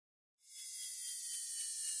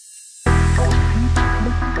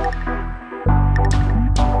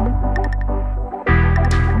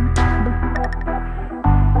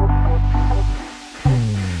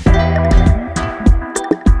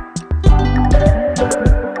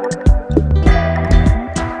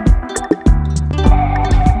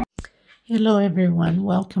Hello everyone,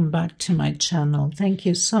 welcome back to my channel. Thank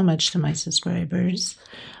you so much to my subscribers.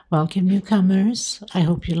 Welcome newcomers. I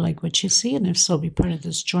hope you like what you see, and if so, be part of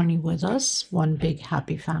this journey with us. One big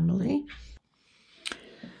happy family.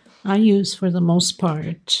 I use, for the most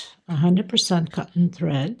part, 100% cotton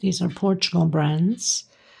thread. These are Portugal brands.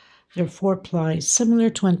 They're 4-ply, similar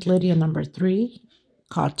to Aunt Lydia number 3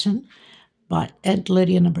 cotton, but Aunt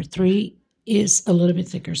Lydia number 3 is a little bit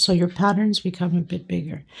thicker, so your patterns become a bit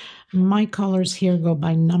bigger. My colors here go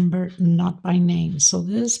by number, not by name. So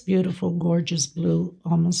this beautiful, gorgeous blue,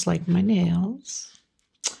 almost like my nails,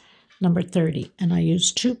 number 30. And I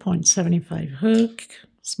use 2.75 hook,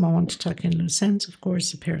 small one to tuck in loose ends, of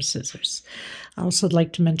course, a pair of scissors. I also would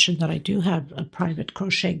like to mention that I do have a private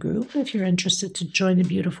crochet group. If you're interested to join the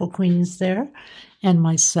beautiful queens there, and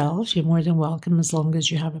myself, you're more than welcome as long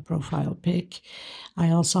as you have a profile pic.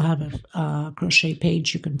 I also have a crochet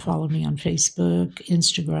page. You can follow me on Facebook,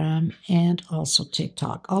 Instagram, and also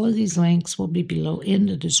TikTok. All of these links will be below in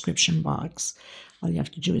the description box. All you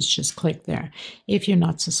have to do is just click there. If you're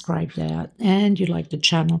not subscribed yet and you like the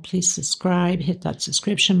channel, please subscribe. Hit that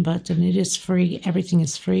subscription button. It is free. Everything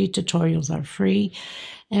is free. Tutorials are free.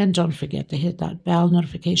 And don't forget to hit that bell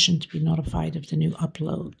notification to be notified of the new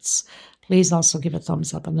uploads. Please also give a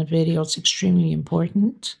thumbs up on the video. It's extremely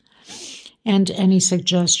important. And any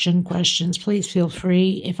suggestion, questions, please feel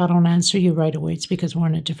free. If I don't answer you right away, it's because we're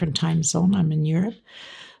in a different time zone. I'm in Europe.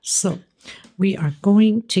 So we are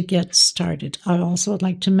going to get started. I also would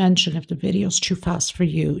like to mention, if the video is too fast for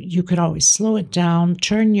you, you could always slow it down,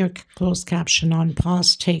 turn your closed caption on,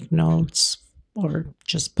 pause, take notes, or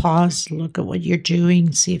just pause, look at what you're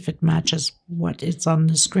doing, see if it matches what is on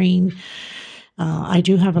the screen. I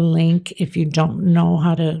do have a link if you don't know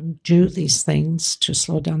how to do these things to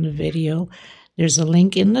slow down the video. There's a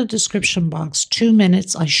link in the description box. 2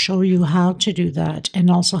 minutes, I show you how to do that, and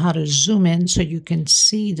also how to zoom in so you can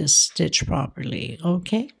see the stitch properly,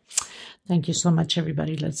 okay? Thank you so much,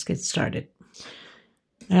 everybody. Let's get started.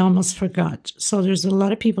 I almost forgot. So there's a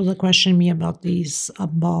lot of people that question me about these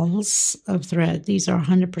balls of thread. These are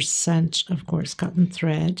 100%, of course, cotton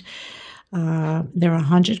thread. They're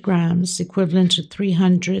 100 grams, equivalent to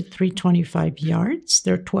 325 yards.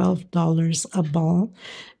 They're $12 a ball.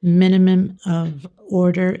 Minimum of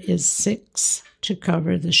order is 6 to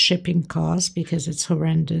cover the shipping cost, because it's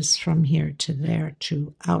horrendous from here to there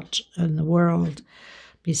to out in the world.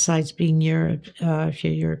 Besides being Europe, if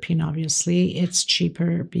you're European, obviously, it's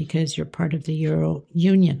cheaper because you're part of the Euro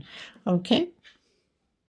Union. Okay?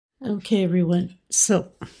 Okay, everyone.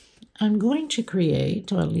 So I'm going to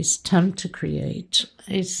create, or at least attempt to create,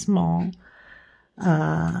 a small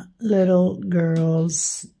little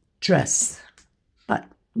girl's dress. But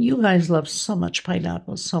you guys love so much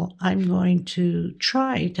pineapples, so I'm going to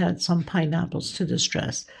try to add some pineapples to this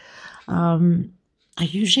dress. I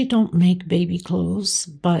usually don't make baby clothes,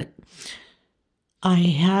 but I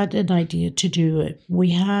had an idea to do it.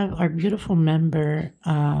 We have our beautiful member,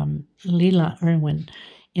 Leila Irwin,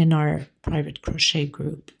 in our private crochet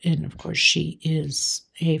group. And of course, she is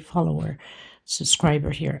a follower,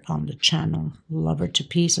 subscriber here on the channel. Love her to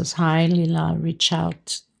pieces. Hi, Leila. Reach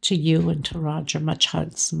out to you and to Roger. Much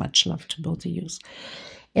hugs, much love to both of you.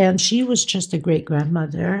 And she was just a great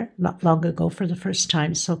grandmother not long ago for the first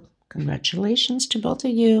time. So congratulations to both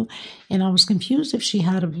of you. And I was confused if she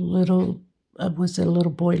had a little, was it a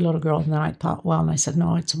little boy, little girl? And then I thought, well, and I said,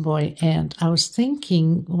 no, it's a boy. And I was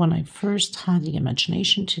thinking, when I first had the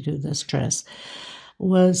imagination to do this dress,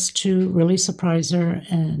 was to really surprise her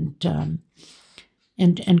and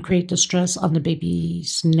create this dress on the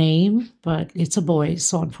baby's name. But it's a boy,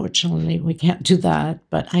 so unfortunately we can't do that.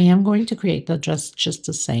 But I am going to create the dress just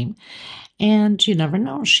the same. And you never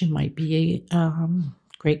know, she might be a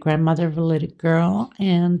great-grandmother of a little girl.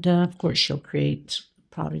 And of course, she'll create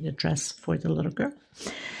probably the dress for the little girl.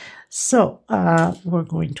 So we're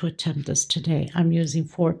going to attempt this today. I'm using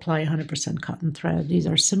 4-ply 100% cotton thread. These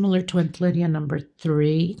are similar to Aunt Lydia number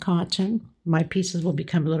 3 cotton. My pieces will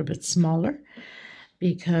become a little bit smaller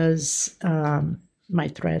because my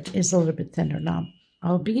thread is a little bit thinner. Now,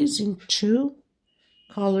 I'll be using 2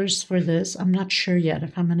 colors for this. I'm not sure yet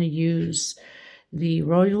if I'm going to use the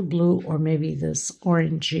royal blue or maybe this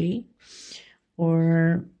orangey,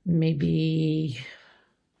 or maybe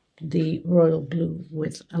the royal blue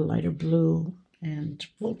with a lighter blue, and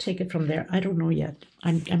we'll take it from there. I don't know yet.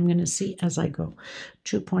 I'm going to see as I go.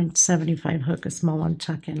 2.75 hook, a small one,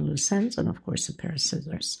 tuck in loose ends, and of course a pair of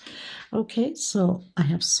scissors. Okay, so I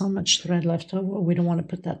have so much thread left over. We don't want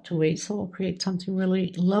to put that to waste, so we'll create something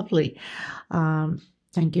really lovely.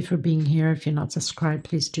 Thank you for being here. If you're not subscribed,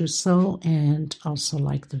 please do so. And also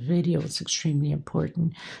like the video. It's extremely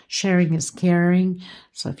important. Sharing is caring.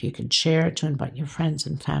 So if you can share to invite your friends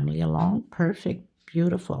and family along, perfect.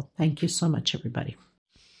 Beautiful. Thank you so much, everybody.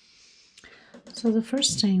 So the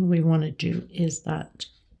first thing we want to do is that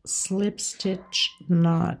slip stitch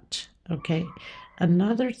knot. Okay.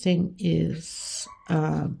 Another thing is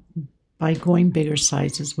by going bigger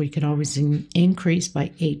sizes, we could always increase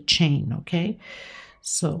by 8 chain. Okay.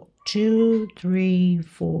 So 2, 3,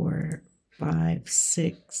 4, 5,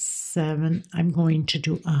 6, 7. I'm going to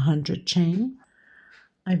do 100 chain.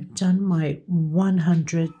 I've done my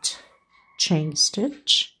 100 chain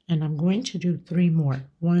stitch, and I'm going to do 3 more.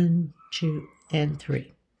 1, 2, and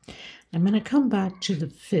 3. I'm going to come back to the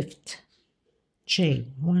 5th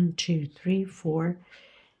chain. 1, 2, 3, 4,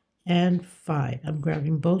 and 5. I'm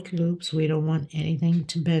grabbing both loops. We don't want anything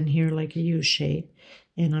to bend here like a U shape.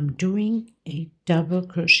 And I'm doing a double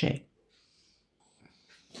crochet.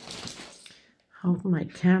 Hope my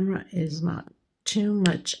camera is not too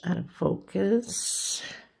much out of focus.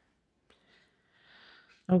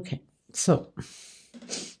 Okay, so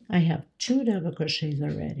I have 2 double crochets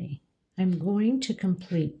already. I'm going to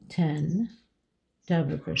complete 10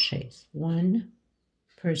 double crochets, 1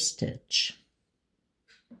 per stitch.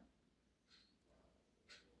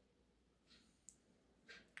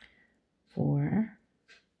 4,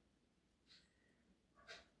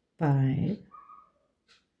 5,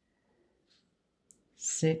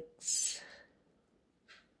 6,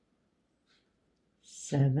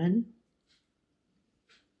 7,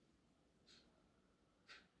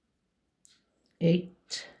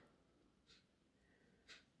 8,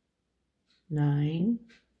 9,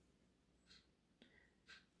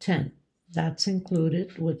 10. That's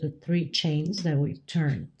included with the 3 chains that we've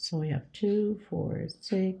turned. So we have 2, 4,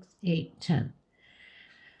 6, 8, 10.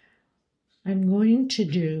 I'm going to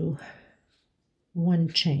do 1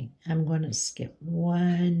 chain. I'm going to skip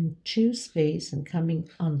 1, 2 space and coming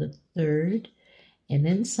on the 3rd, and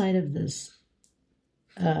inside of this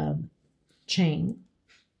chain,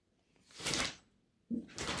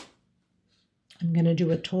 I'm going to do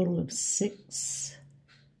a total of 6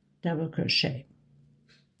 double crochet.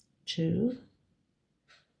 2,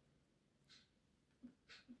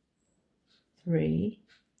 3,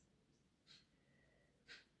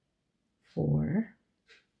 4,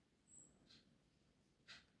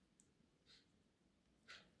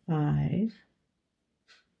 5,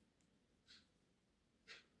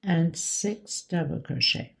 and 6 double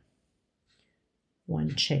crochet.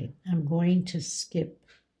 1 chain. I'm going to skip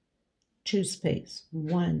 2 space.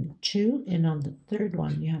 1, 2, and on the 3rd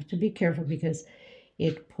one, you have to be careful because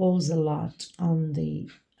it pulls a lot on the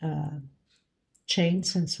chain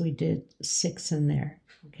since we did 6 in there.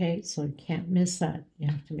 Okay, so you can't miss that. You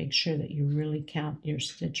have to make sure that you really count your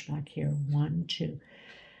stitch back here. 1, 2.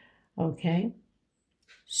 Okay,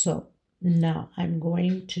 so now I'm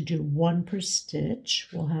going to do 1 per stitch.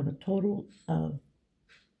 We'll have a total of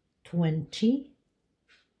 20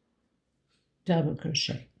 double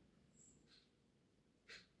crochet.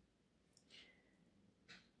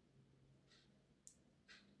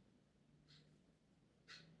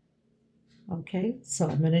 Okay, so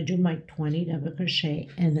I'm going to do my 20 double crochet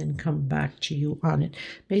and then come back to you on it.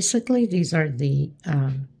 Basically, these are the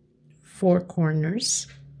 4 corners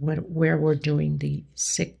where we're doing the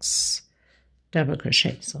 6 double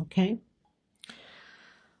crochets, okay?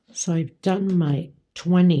 So I've done my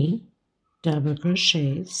 20 double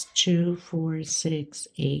crochets, 2, 4, 6,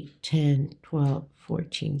 8, 10, 12,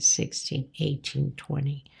 14, 16, 18,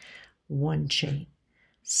 20, 1 chain.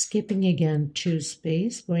 Skipping again 2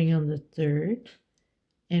 space, going on the 3rd,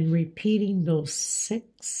 and repeating those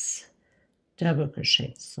 6 double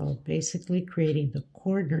crochets. So basically creating the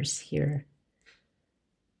corners here.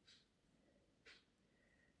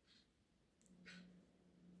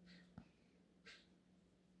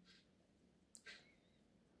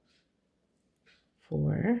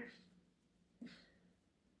 Four,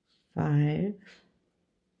 5,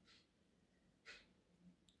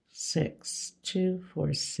 6, 2,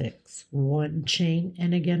 4, 6, 1 chain,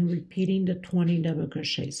 and again repeating the 20 double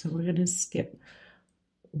crochet. So we're going to skip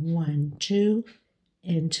 1, 2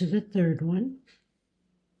 into the 3rd one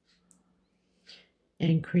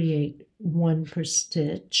and create 1 per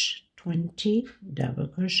stitch, 20 double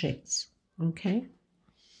crochets. Okay,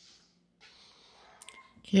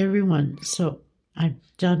 everyone, so I've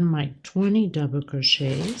done my 20 double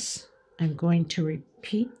crochets. I'm going to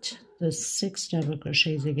repeat the 6 double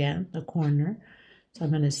crochets again, the corner. So I'm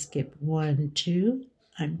going to skip 1, 2.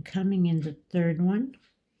 I'm coming in the 3rd one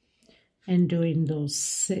and doing those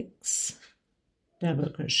 6 double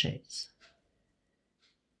crochets.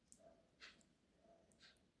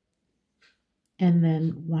 and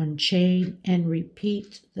then 1 chain, and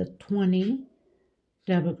repeat the 20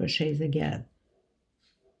 double crochets again.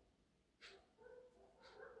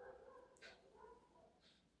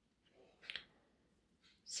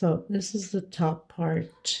 So this is the top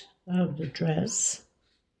part of the dress.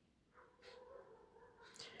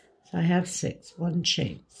 So I have 6, 1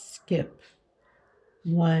 chain, skip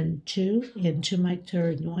 1, 2 into my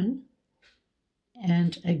third one,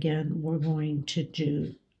 and again we're going to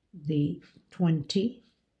do the 20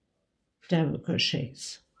 double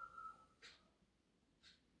crochets,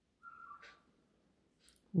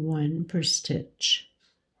 1 per stitch.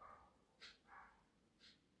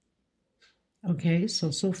 Okay,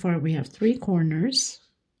 so far we have 3 corners.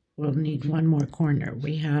 We'll need 1 more corner.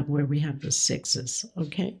 We have where we have the 6s,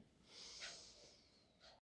 okay?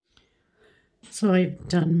 So I've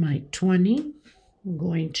done my 20. I'm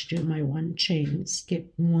going to do my 1 chain,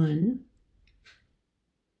 skip 1,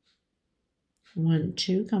 1,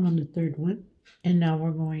 2, come on the third one, and now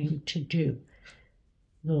we're going to do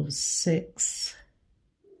those 6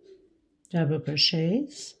 double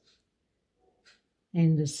crochets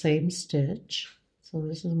in the same stitch. So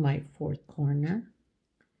this is my 4th corner,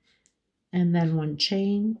 and then 1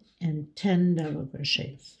 chain and 10 double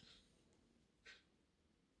crochets.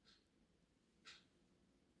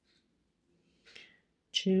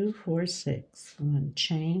 Two, 4, 6, 1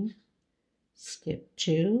 chain, skip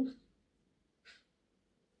 2,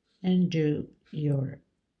 and do your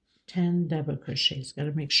 10 double crochets. Got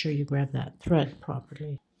to make sure you grab that thread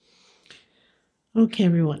properly. Okay,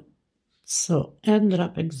 everyone. So ended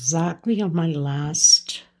up exactly on my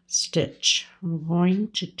last stitch. I'm going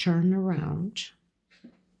to turn around.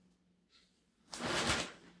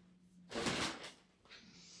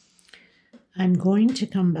 I'm going to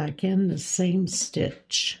come back in the same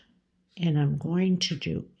stitch, and I'm going to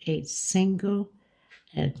do a single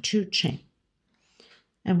and 2 chain.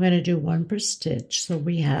 I'm going to do 1 per stitch, so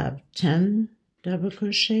we have 10 double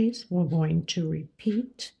crochets. We're going to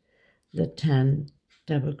repeat the 10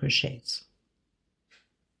 double crochets.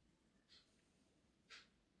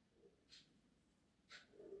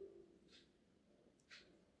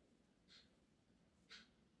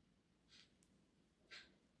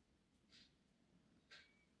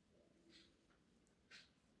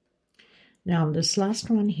 Now this last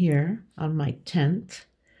one here on my 10th,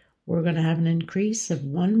 we're going to have an increase of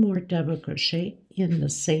 1 more double crochet in the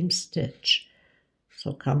same stitch.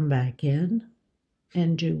 So come back in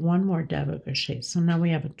and do 1 more double crochet. So now we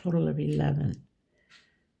have a total of 11.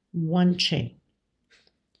 1 chain.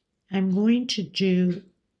 I'm going to do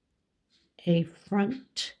a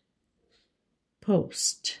front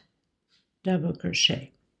post double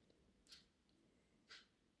crochet.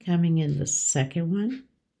 Coming in the second one,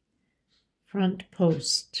 front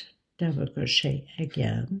post double crochet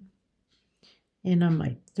again, and on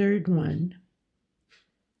my third one,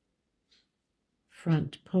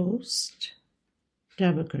 front post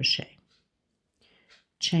double crochet,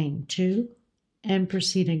 chain 2, and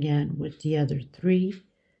proceed again with the other 3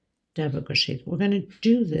 double crochets. We're going to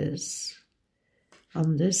do this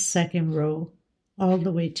on this second row all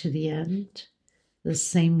the way to the end the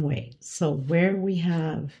same way. So where we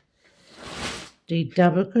have the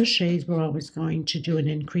double crochets, we're always going to do an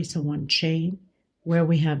increase of 1 chain. Where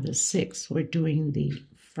we have the 6, we're doing the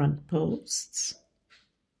front posts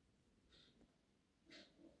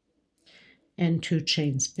and 2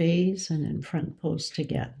 chain space, and then front post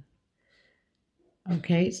again.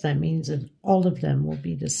 Okay, so that means that all of them will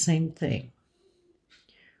be the same thing.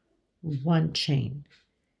 1 chain.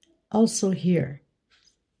 Also here,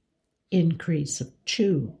 increase of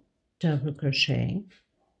 2 double crochet,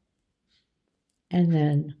 and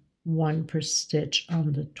then 1 per stitch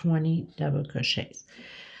on the 20 double crochets.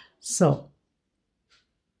 So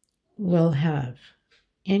we'll have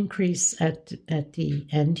increase at the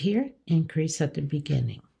end here, increase at the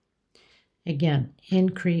beginning. Again,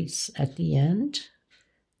 increase at the end.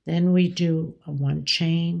 Then we do a 1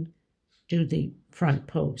 chain, do the front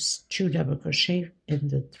post, 2 double crochet in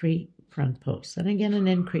the 3 front posts, and again an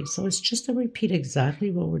increase. So it's just to repeat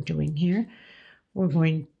exactly what we're doing here. We're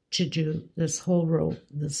going to do this whole row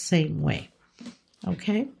the same way.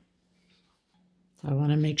 Okay, so I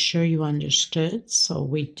want to make sure you understood. So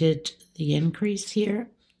we did the increase here.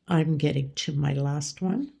 I'm getting to my last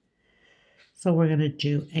one, so we're going to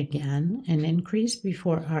do again an increase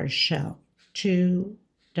before our shell, 2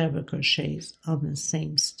 double crochets on the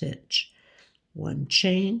same stitch, 1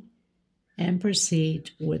 chain, and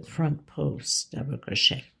proceed with front post double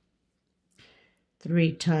crochet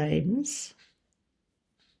 3 times.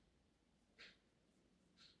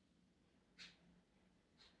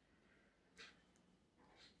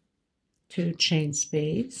 2 chain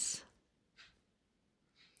space,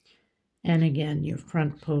 and again your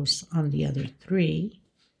front post on the other 3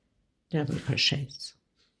 double crochets.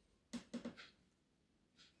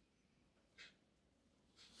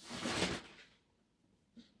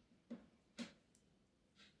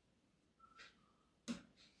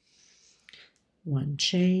 One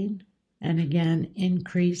chain, and again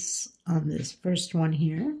increase on this first one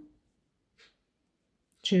here,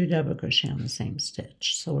 2 double crochet on the same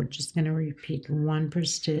stitch. So we're just going to repeat 1 per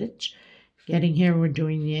stitch. Getting here, we're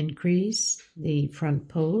doing the increase, the front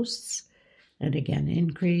posts, and again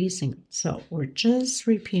increasing. So we're just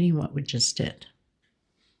repeating what we just did.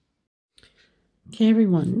 Okay,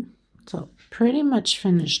 everyone, so pretty much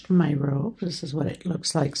finished my row. This is what it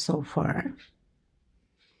looks like so far.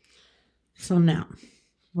 So now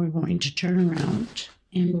we're going to turn around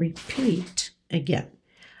and repeat again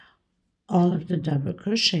all of the double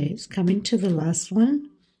crochets. Coming to the last one,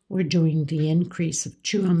 we're doing the increase of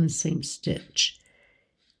 2 on the same stitch.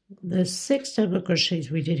 The 6 double crochets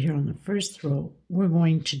we did here on the first row, we're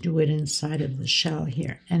going to do it inside of the shell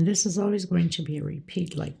here. And this is always going to be a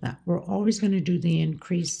repeat like that. We're always going to do the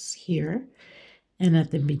increase here and at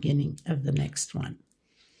the beginning of the next one.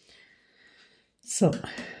 So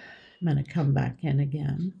I'm going to come back in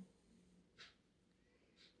again,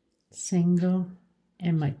 single,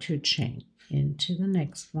 and my 2 chain into the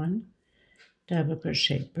next one, double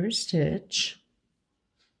crochet per stitch.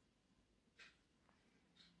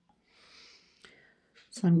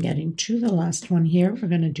 So I'm getting to the last one here. We're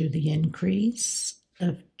going to do the increase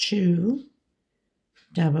of 2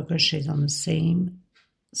 double crochets on the same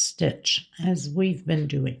stitch as we've been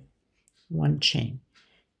doing, 1 chain.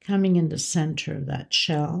 Coming in the center of that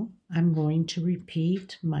shell, I'm going to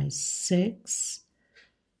repeat my 6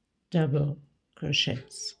 double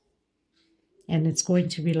crochets. And it's going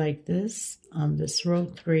to be like this on this row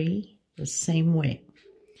 3, the same way.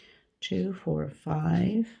 2, 4,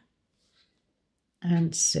 5,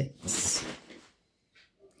 and 6.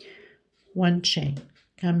 1 chain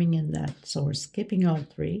coming in that, so we're skipping all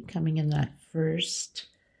 3, coming in that first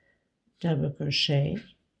double crochet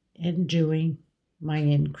and doing my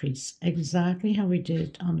increase exactly how we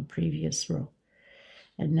did on the previous row.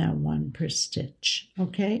 And now 1 per stitch.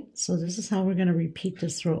 Okay, so this is how we're going to repeat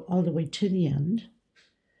this row all the way to the end.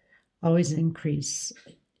 Always increase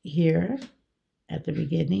here at the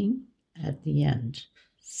beginning, at the end.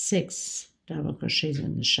 6 double crochets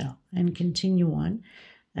in the shell, and continue on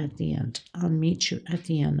at the end. I'll meet you at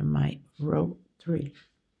the end of my row 3.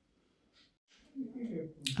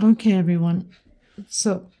 Okay, everyone,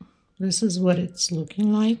 so this is what it's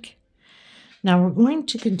looking like. Now we're going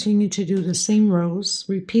to continue to do the same rows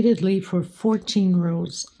repeatedly for 14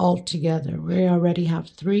 rows altogether. We already have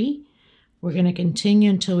 3. We're going to continue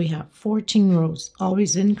until we have 14 rows,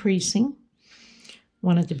 always increasing,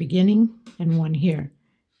 1 at the beginning and 1 here,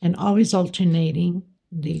 and always alternating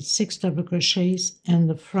the 6 double crochets and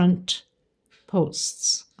the front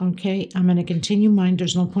posts. Okay, I'm going to continue mine.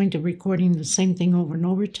 There's no point of recording the same thing over and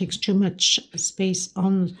over. It takes too much space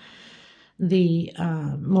on the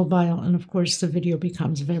mobile, and of course the video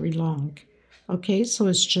becomes very long. Okay, so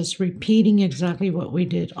it's just repeating exactly what we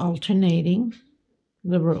did, alternating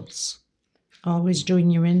the rows, always doing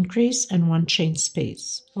your increase and 1 chain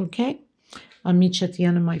space. Okay, I'll meet you at the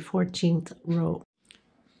end of my 14th row.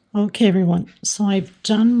 Okay, everyone, so I've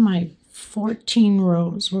done my 14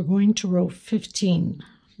 rows. We're going to row 15.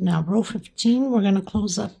 Now row 15, we're going to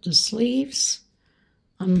close up the sleeves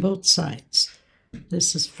on both sides.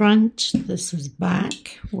 This is front, this is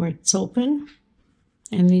back where it's open,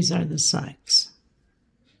 and these are the sides.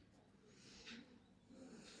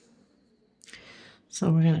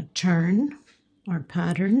 So we're going to turn our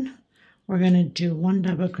pattern. We're going to do 1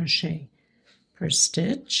 double crochet per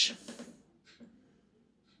stitch.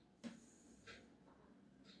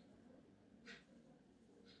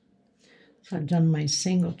 So I've done my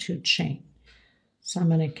single 2 chain. So I'm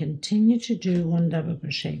going to continue to do 1 double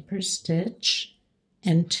crochet per stitch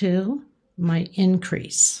until my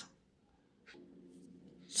increase.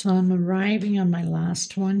 So I'm arriving on my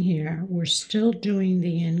last one here. We're still doing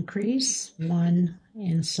the increase, 1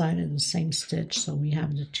 inside of the same stitch, so we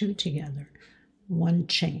have the 2 together, 1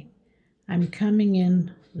 chain. I'm coming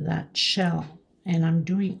in that shell and I'm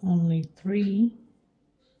doing only 3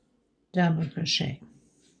 double crochet.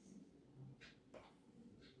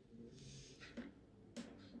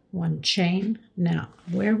 1 chain. Now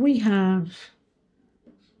where we have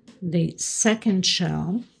the second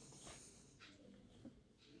shell,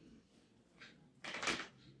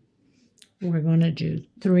 we're going to do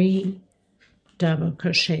 3 double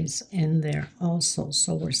crochets in there also.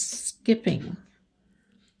 So we're skipping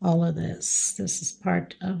all of this. This is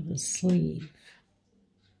part of the sleeve.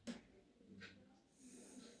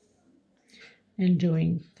 And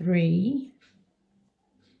doing 3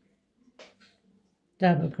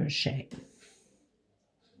 double crochet,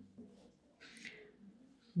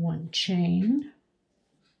 1 chain,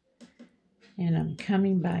 and I'm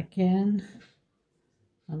coming back in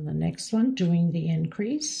on the next one, doing the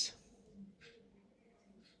increase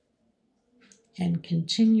and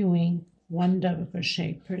continuing 1 double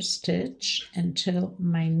crochet per stitch until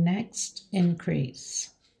my next increase.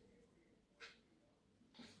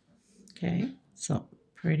 Okay, so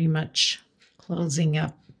pretty much closing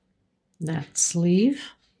up that sleeve.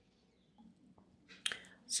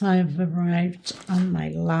 So I've arrived on my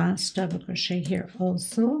last double crochet here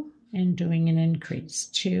also and doing an increase,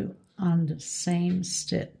 2 on the same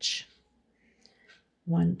stitch,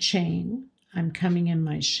 1 chain. I'm coming in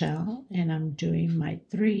my shell and I'm doing my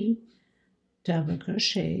 3 double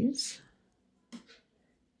crochets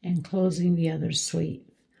and closing the other sleeve,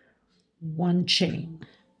 1 chain,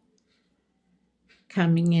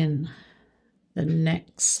 coming in the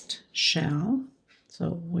next shell.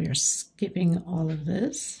 So we're skipping all of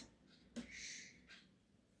this.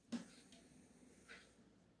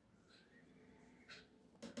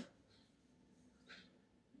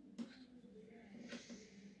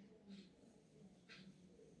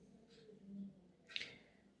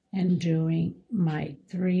 And doing my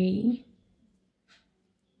 3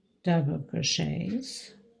 double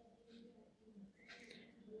crochets,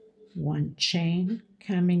 1 chain,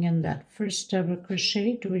 coming in that first double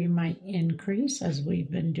crochet, doing my increase as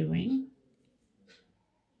we've been doing,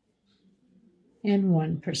 and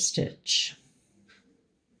 1 per stitch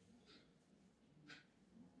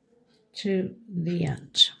to the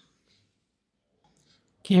end.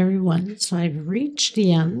 Okay, everyone, so I've reached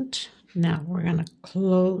the end. Now we're going to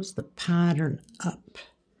close the pattern up.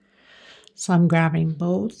 So I'm grabbing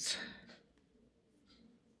both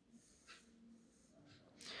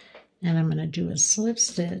and I'm going to do a slip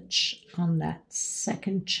stitch on that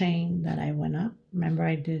second chain that I went up. Remember,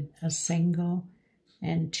 I did a single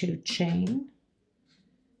and 2 chain.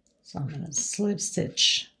 So I'm going to slip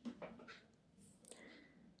stitch.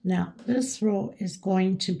 Now this row is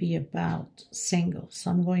going to be about single.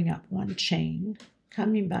 So I'm going up 1 chain,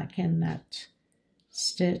 coming back in that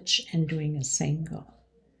stitch and doing a single.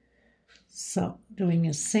 So doing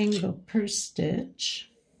a single per stitch.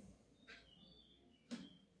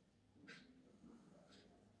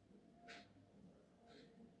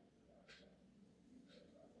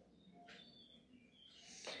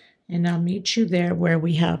 And I'll meet you there where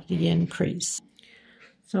we have the increase.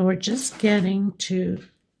 So we're just getting to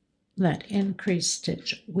that increase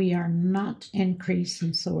stitch. We are not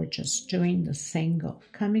increasing, so we're just doing the single,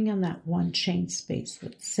 coming in that 1 chain space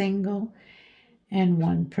with single and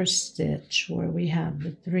 1 per stitch where we have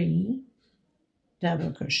the 3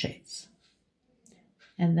 double crochets.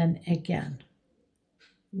 And then again,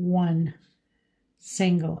 1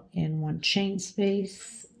 single in 1 chain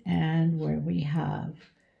space and where we have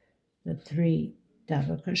the 3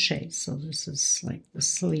 double crochets. So this is like the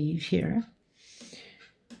sleeve here.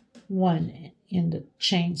 1 in the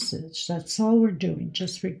chain stitch. That's all we're doing,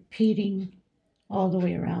 just repeating all the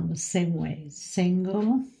way around the same way.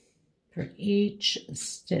 Single for each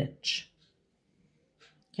stitch.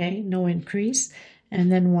 Okay, no increase. And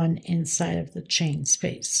then 1 inside of the chain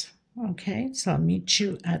space. Okay, so I'll meet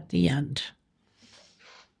you at the end.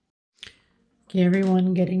 Okay,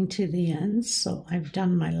 everyone, getting to the end. So I've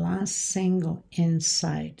done my last single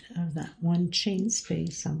inside of that 1 chain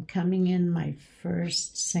space. I'm coming in my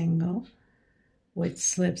first single with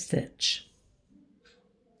slip stitch.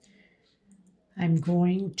 I'm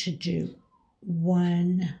going to do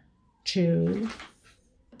 1, 2,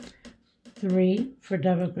 3 for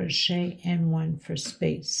double crochet and 1 for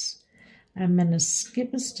space. I'm going to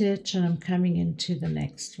skip a stitch and I'm coming into the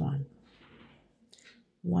next one.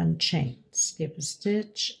 1 chain, skip a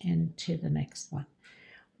stitch into the next one.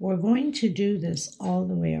 We're going to do this all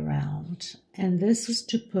the way around, and this is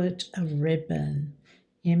to put a ribbon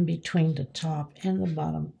in between the top and the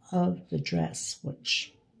bottom of the dress,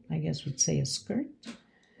 which I guess would say a skirt.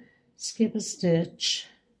 Skip a stitch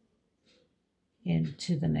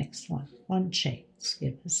into the next one. 1 chain,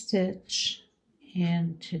 skip a stitch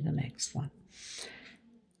into the next one.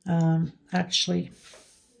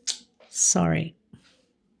 Sorry.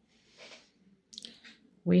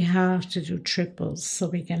 We have to do triples so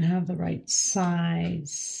we can have the right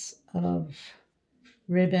size of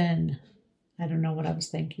ribbon. I don't know what I was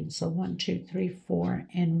thinking. So 1, 2, 3, 4,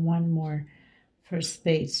 and 1 more for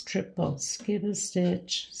space. Triples. Skip a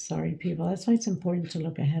stitch. Sorry, people. That's why it's important to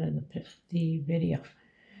look ahead of the video.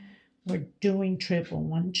 we're doing triple,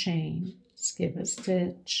 1 chain, skip a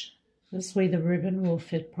stitch. This way the ribbon will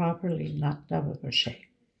fit properly, not double crochet.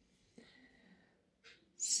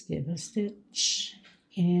 Skip a stitch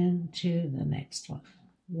into the next one.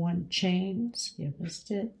 1 chain, skip a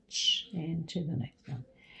stitch into the next one.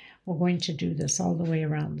 We're going to do this all the way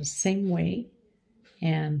around the same way,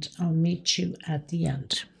 and I'll meet you at the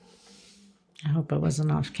end. I hope I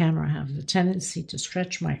wasn't off camera. I have the tendency to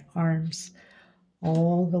stretch my arms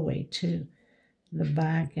all the way to the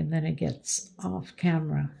back, and then it gets off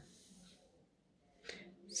camera.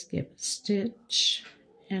 Skip a stitch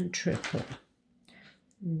and triple.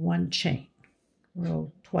 1 chain.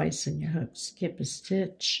 Roll twice in your hook. Skip a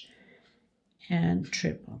stitch and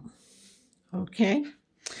triple. Okay,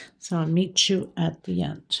 so I'll meet you at the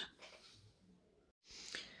end.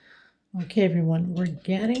 Okay, everyone, we're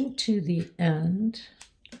getting to the end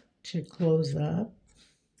to close up.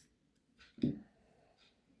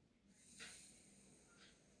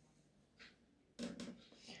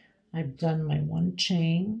 I've done my 1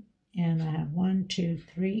 chain, and I have 1, 2,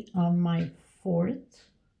 3 on my 4th.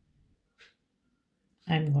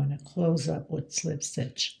 I'm going to close up with slip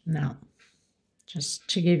stitch. Now, just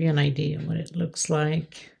to give you an idea what it looks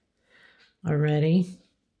like already.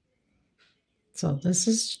 So this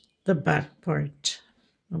is the back part,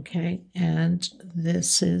 okay? And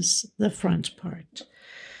this is the front part.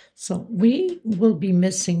 So we will be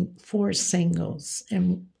missing 4 singles,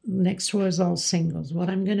 and next row is all singles. What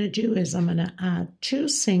I'm going to do is I'm going to add 2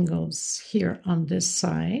 singles here on this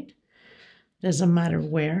side. Doesn't matter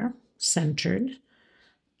where, centered.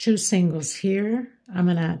 2 singles here. I'm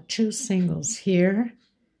going to add 2 singles here.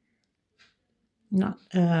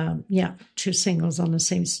 2 singles on the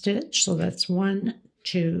same stitch. So that's 1,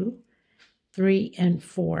 2, 3, and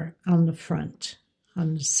 4 on the front,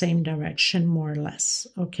 on the same direction, more or less.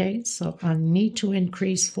 Okay, so I need to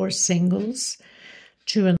increase 4 singles,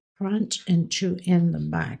 2 in the front and 2 in the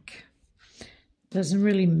back. Doesn't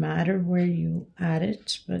really matter where you add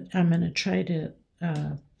it, but I'm going to try to,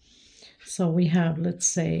 so we have, let's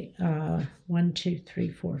say, 1, 2, 3,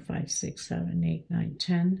 4, 5, 6, 7, 8, 9,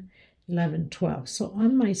 10, 11, 12. So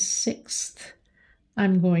on my 6th,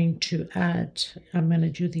 I'm going to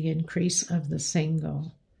do the increase of the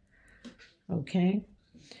single. Okay,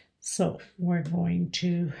 so we're going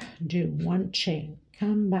to do 1 chain,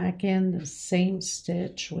 come back in the same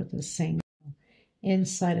stitch with the single,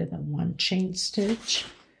 inside of the 1 chain stitch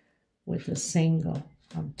with the single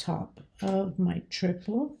on top of my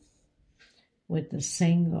triple with the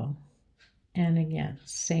single, and again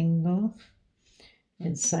single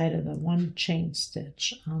inside of the 1 chain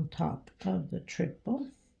stitch on top of the triple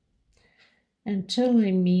until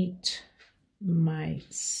I meet my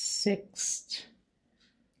 6th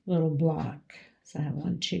little block. So I have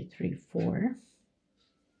 1, 2, 3, 4.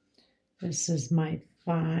 This is my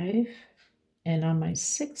 5, and on my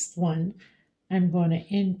 6th one I'm going to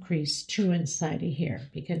increase 2 inside of here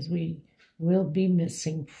because we will be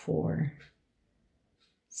missing 4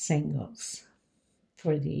 singles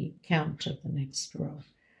for the count of the next row.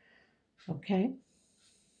 Okay,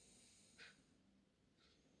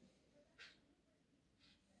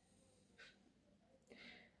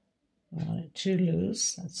 I want it too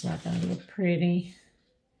loose, that's not going to look pretty.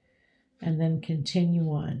 And then continue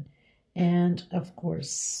on, and of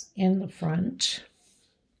course in the front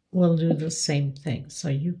we'll do the same thing. So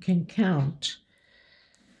you can count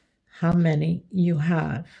how many you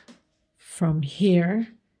have from here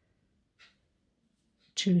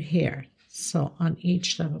to here. So on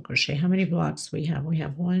each double crochet, how many blocks we have? We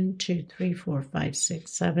have 1, 2, 3, 4, 5,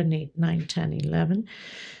 6, 7, 8, 9, 10, 11,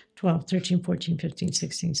 12, 13, 14, 15,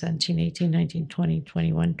 16, 17, 18, 19, 20,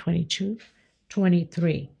 21, 22,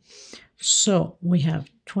 23. So we have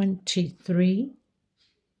 23.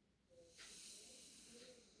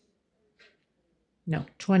 No,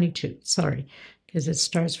 22, sorry, because it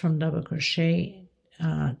starts from double crochet,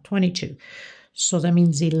 22. So that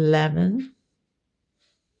means 11.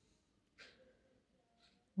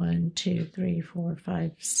 1, 2, 3, 4,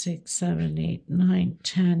 5, 6, 7, 8, 9,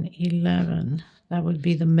 10, 11. That would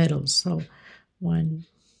be the middle. So 1,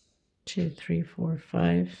 2, 3, 4,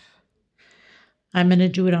 5. I'm going to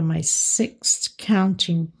do it on my 6th,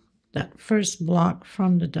 counting that first block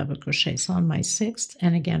from the double crochet. So on my 6th,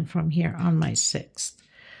 and again from here on my 6th.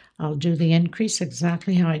 I'll do the increase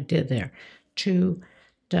exactly how I did there. 2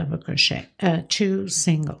 double crochet, 2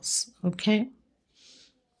 singles, okay?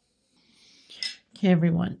 Okay,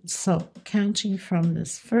 everyone, so counting from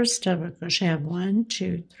this first double crochet, I have 1,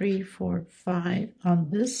 2, 3, 4, 5. On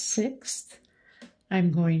this 6th,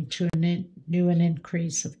 I'm going to do an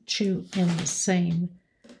increase of 2 in the same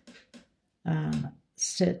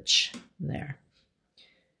stitch there.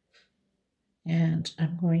 And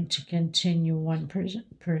I'm going to continue one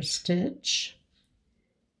per stitch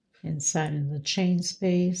inside of the chain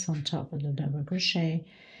space on top of the double crochet,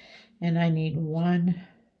 and I need one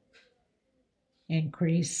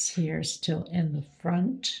increase here still in the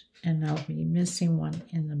front, and I'll be missing one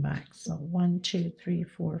in the back. So 1, 2, 3,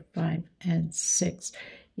 4, 5, and 6.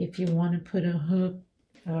 If you want to put a hook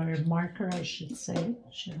or marker, I should say,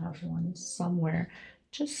 should have one somewhere,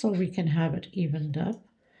 just so we can have it evened up.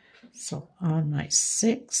 So on my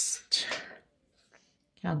 6th,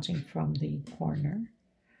 counting from the corner,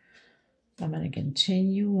 I'm going to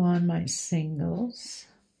continue on my singles.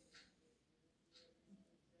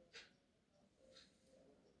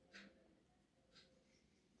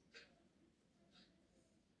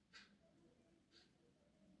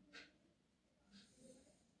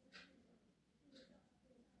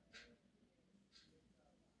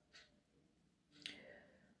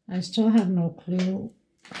 I still have no clue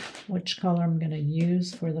which color I'm going to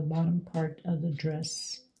use for the bottom part of the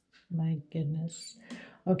dress. My goodness.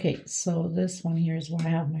 Okay, so this one here is where I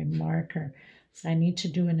have my marker. So I need to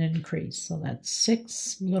do an increase. So that's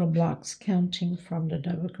 6 little blocks counting from the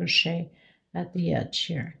double crochet at the edge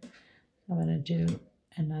here. I'm going to do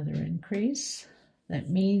another increase. That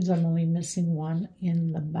means I'm only missing one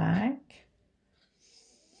in the back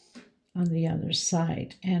on the other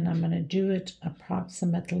side, and I'm going to do it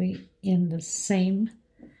approximately in the same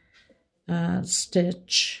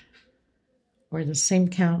stitch or the same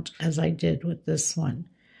count as I did with this one.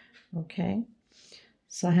 Okay,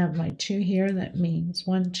 so I have my 2 here. That means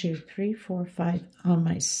 1, 2, 3, 4, 5 on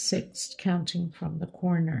my 6th, counting from the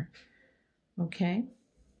corner. Okay,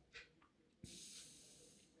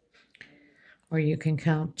 or you can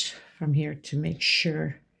count from here to make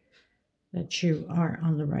sure that you are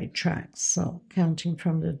on the right track. So counting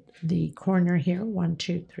from the corner here, 1,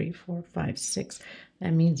 2, 3, 4, 5, 6.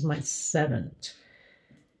 That means my 7th.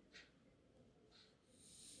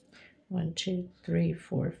 1, 2, 3,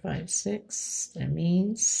 4, 5, 6. That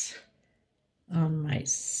means on my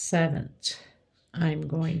 7th, I'm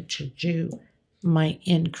going to do my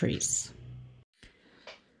increase.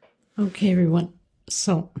 Okay, everyone.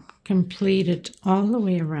 So completed all the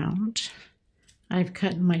way around. I've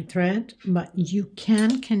cut my thread, but you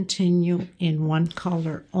can continue in one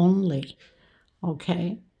color only,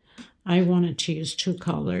 okay? I wanted to use 2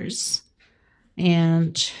 colors,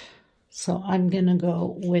 and so I'm going to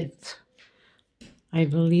go with, I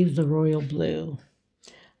believe, the royal blue.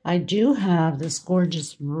 I do have this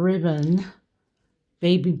gorgeous ribbon,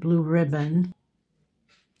 baby blue ribbon,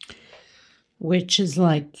 which is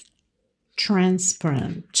like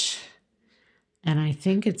transparent, and I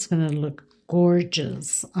think it's going to look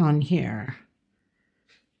gorgeous on here,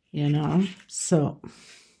 you know. So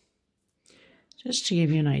just to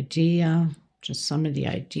give you an idea, just some of the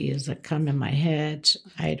ideas that come in my head.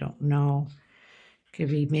 I don't know, could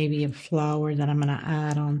be maybe a flower that I'm going to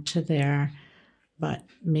add on to there, but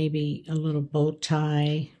maybe a little bow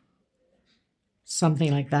tie,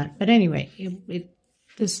 something like that. But anyway,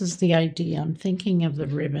 this is the idea. I'm thinking of the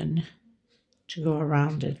ribbon to go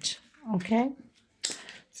around it. Okay,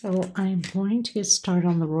 so I'm going to get started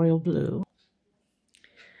on the royal blue.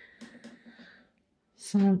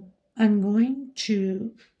 So I'm going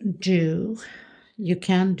to do, you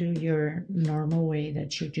can do your normal way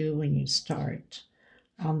that you do when you start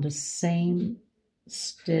on the same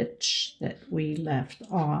stitch that we left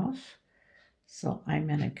off. So I'm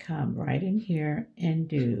going to come right in here and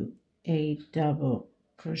do a double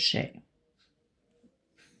crochet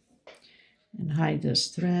and hide this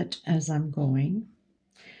thread as I'm going.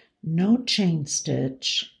 No chain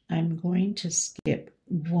stitch. I'm going to skip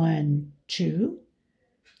 1, 2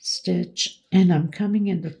 stitch, and I'm coming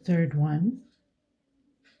in the 3rd one.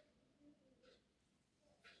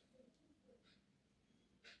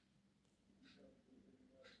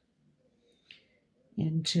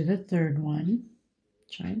 Into the 3rd one,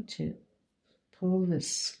 trying to pull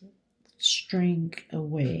this string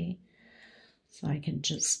away so I can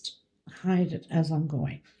just hide it as I'm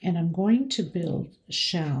going. And I'm going to build a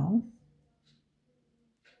shell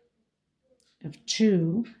of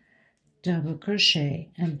 2 double crochet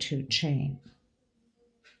and 2 chain.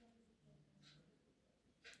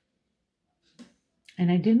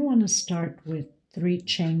 And I didn't want to start with 3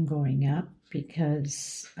 chain going up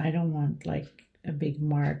because I don't want like a big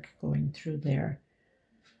mark going through there.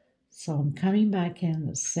 So I'm coming back in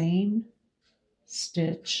the same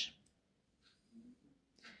stitch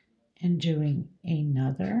and doing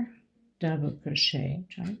another double crochet,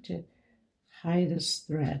 trying to hide this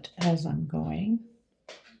thread as I'm going.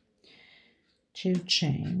 2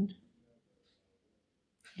 chain,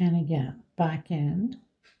 and again back in,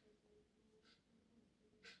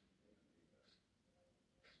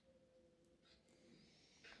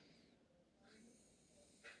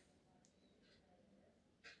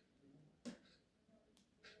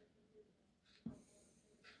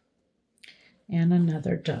 and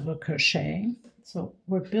another double crochet. So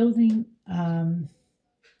we're building, how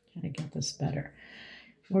to get this better,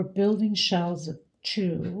 we're building shells of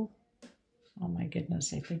 2. Oh my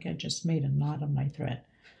goodness, I think I just made a knot on my thread.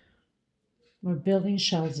 We're building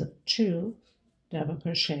shells of 2 double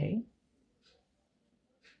crochet.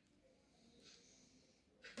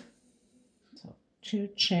 So 2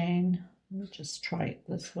 chain. Let me just try it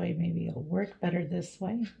this way. Maybe it'll work better this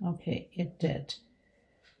way. Okay, it did.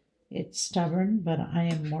 It's stubborn, but I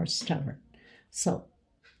am more stubborn. So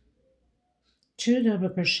 2 double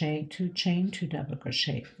crochet, 2 chain, 2 double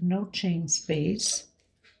crochet, no chain space.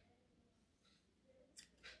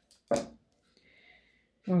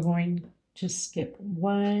 We're going to skip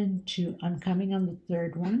 1, 2. I'm coming on the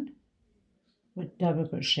 3rd one with double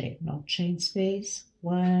crochet, no chain space.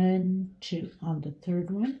 1, 2 on the 3rd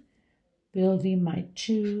one, building my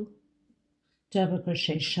 2 double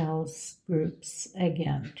crochet shells groups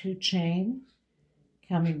again, 2 chain,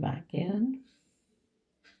 coming back in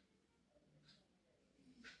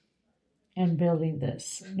and building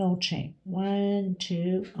this, no chain. 1,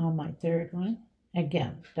 2 on my 3rd one,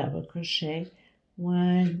 again double crochet,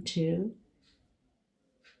 1, 2,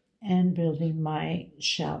 and building my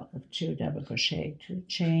shell of 2 double crochet, 2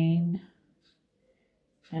 chain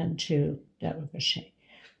and 2 double crochet.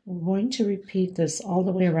 We're going to repeat this all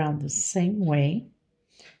the way around the same way,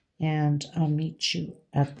 and I'll meet you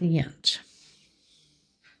at the end.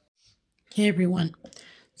 Okay, everyone,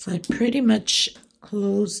 so I pretty much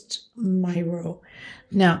closed my row.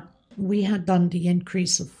 Now, we had done the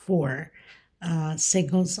increase of 4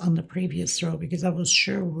 singles on the previous row because I was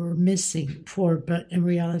sure we were missing 4, but in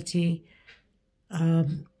reality,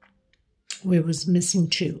 we was missing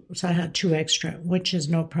 2. So I had 2 extra, which is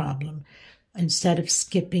no problem. Instead of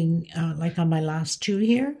skipping, like on my last 2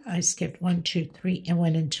 here, I skipped 1, 2, 3, and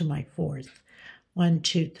went into my 4th. 1,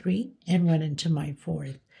 2, 3, and went into my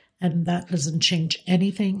 4th. And that doesn't change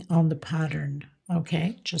anything on the pattern,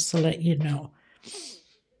 okay? Just to let you know.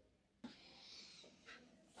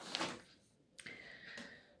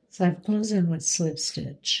 So I've closed in with slip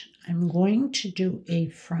stitch. I'm going to do a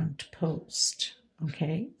front post,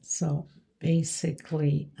 okay? So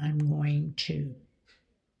basically, I'm going to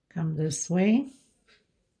come this way.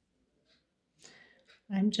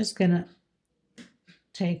 I'm just going to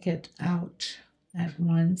take it out at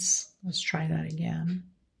once. Let's try that again.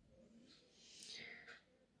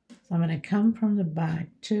 So I'm going to come from the back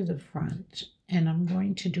to the front, and I'm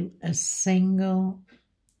going to do a single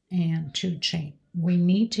and 2 chain. We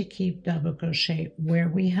need to keep double crochet where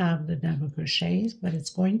we have the double crochets, but it's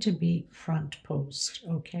going to be front post,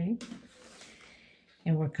 okay?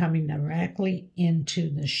 And we're coming directly into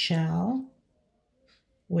the shell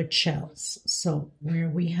with shells. So where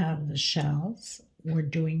we have the shells, we're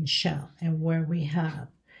doing shell. And where we have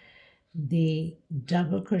the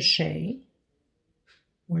double crochet,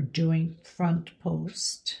 we're doing front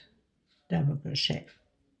post double crochet.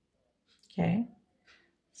 Okay?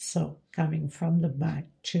 So coming from the back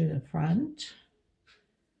to the front,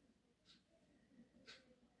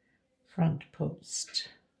 front post.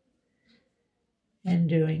 And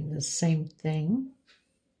doing the same thing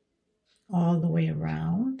all the way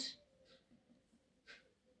around,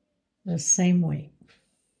 the same way.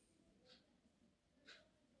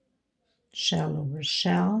 Shell over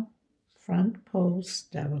shell, front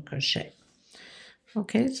post, double crochet.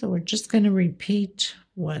 Okay, so we're just going to repeat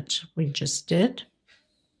what we just did.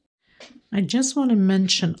 I just want to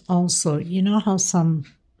mention also, you know how some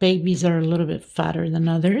babies are a little bit fatter than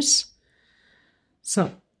others?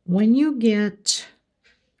 So when you get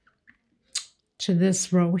to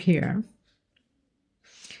this row here,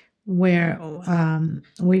 where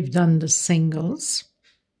we've done the singles,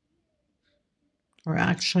 or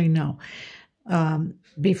actually no,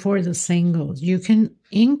 before the singles, you can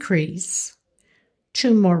increase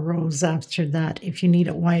 2 more rows after that if you need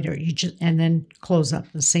it wider. You just and then close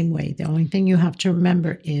up the same way. The only thing you have to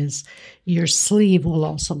remember is your sleeve will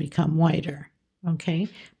also become wider. Okay,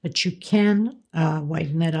 but you can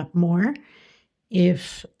widen it up more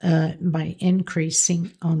if by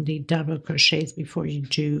increasing on the double crochets before you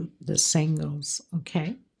do the singles.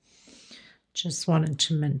 Okay, just wanted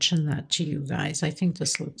to mention that to you guys. I think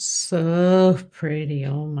this looks so pretty.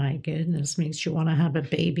 Oh my goodness, makes you want to have a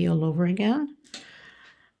baby all over again.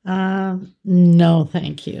 No,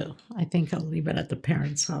 thank you. I think I'll leave it at the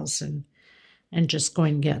parents' house and just go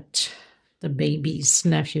and get the babies,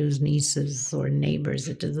 nephews, nieces, or neighbors.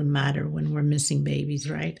 It doesn't matter when we're missing babies,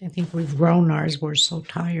 right? I think we've grown ours. We're so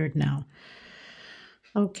tired now.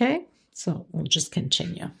 Okay, so we'll just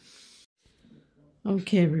continue.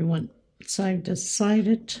 Okay, everyone. So I've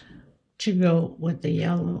decided to go with the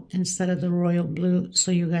yellow instead of the royal blue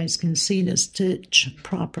so you guys can see the stitch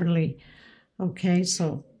properly. Okay,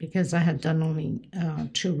 so because I had done only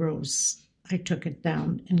 2 rows, I took it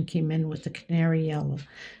down and came in with the canary yellow.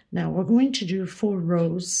 Now we're going to do 4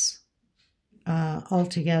 rows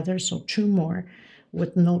altogether, so 2 more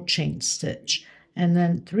with no chain stitch, and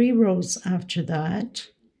then 3 rows after that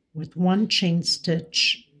with 1 chain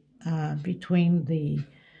stitch between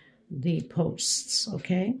the posts.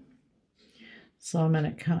 Okay, so I'm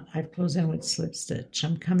going to I've closed in with slip stitch.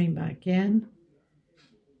 I'm coming back in,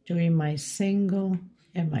 doing my single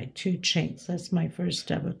and my 2 chains. That's my first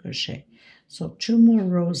double crochet. So 2 more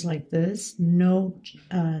rows like this, no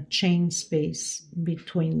chain space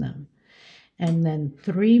between them, and then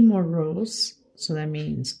 3 more rows. So that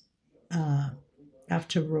means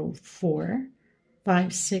after row 4,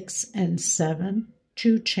 5, 6, and 7,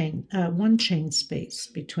 1 chain space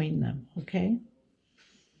between them. Okay,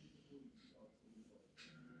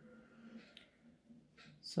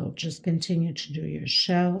 so just continue to do your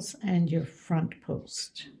shells and your front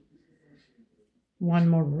post. 1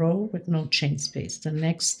 more row with no chain space. The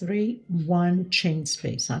next 3, 1 chain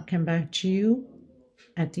space. I'll come back to you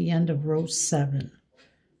at the end of row 7.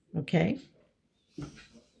 Okay?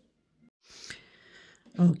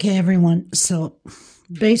 Okay, everyone. So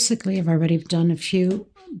basically, I've already done a few,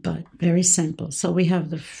 but very simple. So we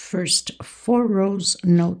have the first 4 rows,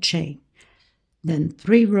 no chain. Then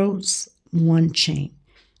 3 rows, 1 chain.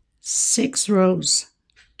 6 rows,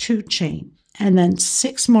 2 chain. And then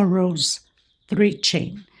 6 more rows, 3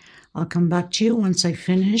 chain. I'll come back to you once I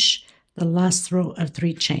finish the last row of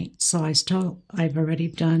 3 chain. So I've already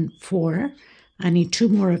done 4. I need 2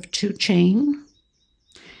 more of 2 chain,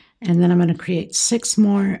 and then I'm going to create 6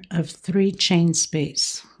 more of 3 chain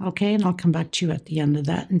space. Okay, and I'll come back to you at the end of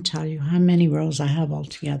that and tell you how many rows I have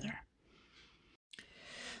altogether.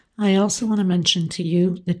 I also want to mention to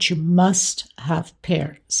you that you must have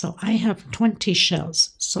paired. So I have 20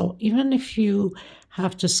 shells. So even if you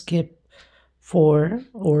have to skip 4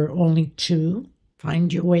 or only 2,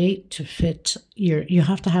 find your way to fit you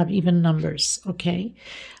have to have even numbers. Okay,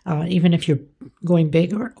 even if you're going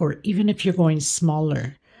bigger or even if you're going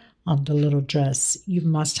smaller on the little dress, you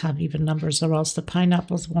must have even numbers or else the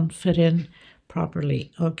pineapples won't fit in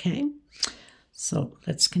properly. Okay, so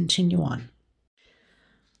let's continue on.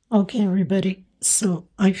 Okay, everybody, so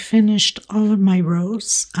I finished all of my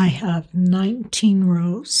rows. I have 19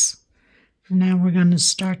 rows. Now we're going to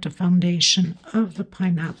start the foundation of the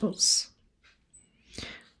pineapples.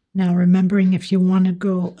 Now remembering, if you want to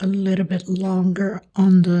go a little bit longer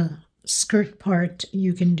on the skirt part,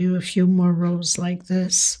 you can do a few more rows like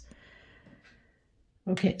this.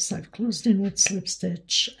 Okay, so I've closed in with slip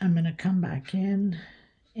stitch. I'm going to come back in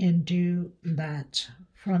and do that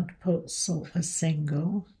front post, so a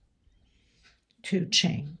single, 2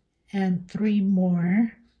 chain, and 3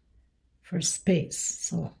 more for space,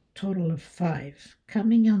 so total of 5.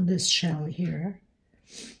 Coming on this shell here,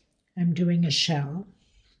 I'm doing a shell,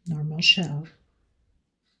 normal shell,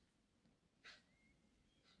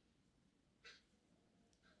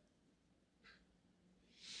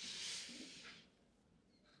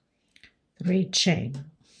 three chain.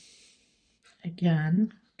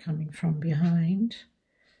 Again, coming from behind,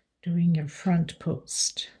 doing your front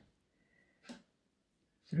post,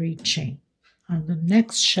 3 chain. On the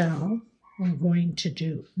next shell, we're going to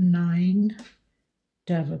do 9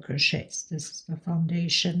 double crochets. This is the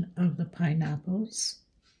foundation of the pineapples.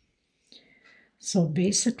 So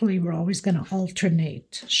basically, we're always going to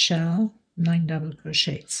alternate shell, 9 double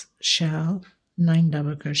crochets, shell, 9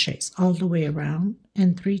 double crochets all the way around,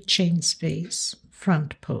 and 3 chain space,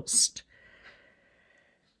 front post.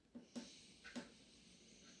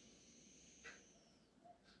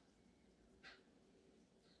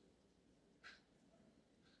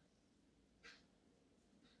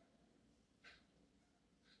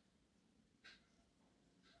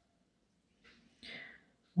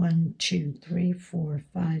 One, 2, 3, 4,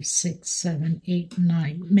 5, 6, 7, 8,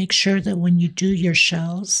 9. Make sure that when you do your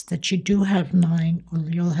shells that you do have 9, or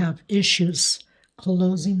you'll have issues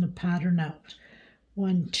closing the pattern out.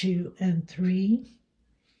 1, 2, and 3.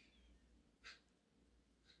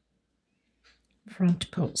 Front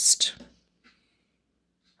post.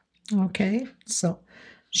 Okay, so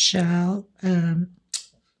shell,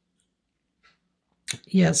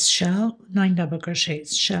 yes, shell, 9 double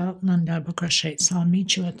crochets, shell, 9 double crochets. I'll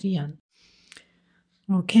meet you at the end.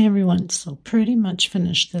 Okay, everyone, so pretty much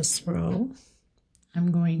finished this row.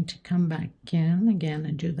 I'm going to come back in again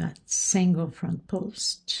and do that single front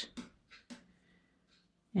post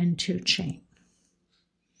and 2 chain.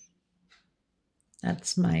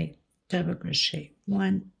 That's my double crochet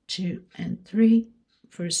 1, 2, and 3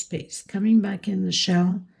 for space. Coming back in the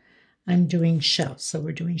shell, I'm doing shell. So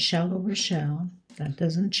we're doing shell over shell. That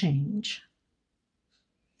doesn't change.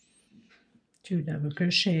 2 double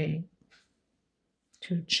crochet,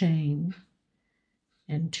 2 chain,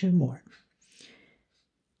 and 2 more.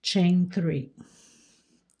 Chain 3.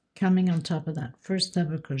 Coming on top of that first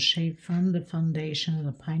double crochet from the foundation of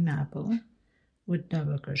the pineapple with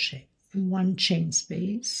double crochet. 1 chain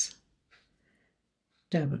space,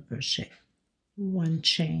 double crochet, 1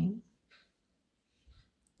 chain,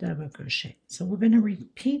 double crochet. So we're going to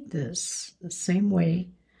repeat this the same way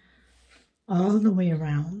all the way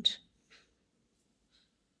around.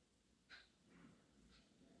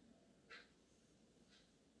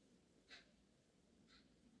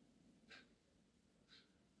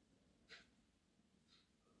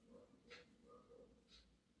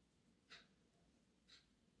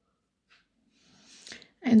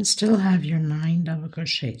 And still have your 9 double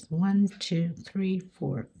crochets. 1, 2, 3,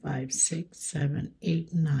 4, 5, 6, 7,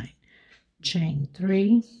 8, 9. Chain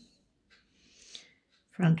 3,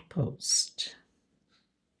 front post,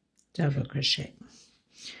 double crochet.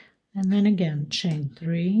 And then again, chain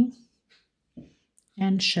 3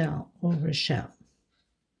 and shell over shell.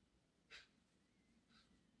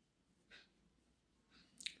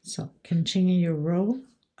 So continue your row.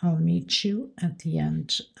 I'll meet you at the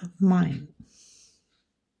end of mine.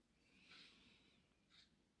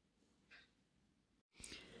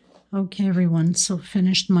 Okay, everyone, so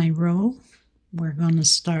finished my row. We're going to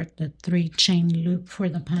start the 3 chain loop for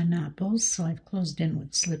the pineapples. So I've closed in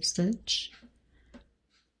with slip stitch,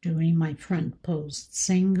 doing my front post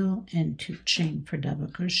single and 2 chain for double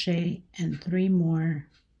crochet and 3 more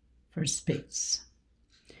for space.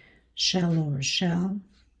 Shell over shell.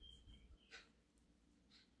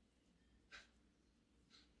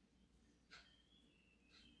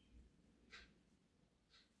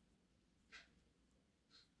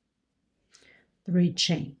 Three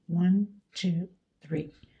chain, 1, 2,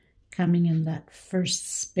 3, coming in that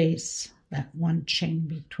first space, that 1 chain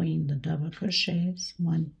between the double crochets,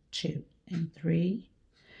 1, 2, and 3.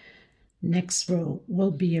 Next row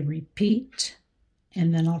will be a repeat,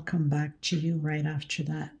 and then I'll come back to you right after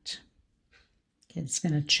that. Okay, it's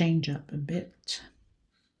going to change up a bit.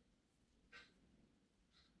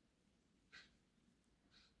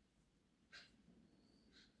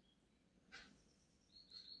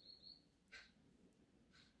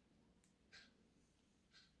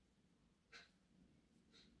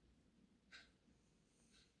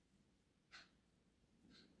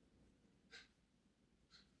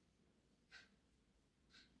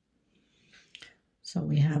 So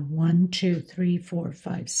we have 1, 2, 3, 4,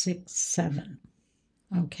 5, 6, 7.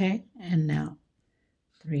 Okay, and now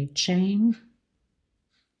 3 chain,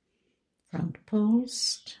 front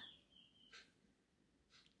post,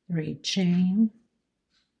 3 chain,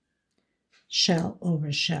 shell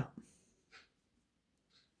over shell.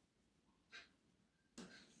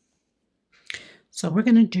 So we're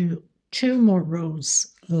going to do 2 more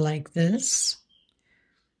rows like this,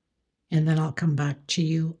 and then I'll come back to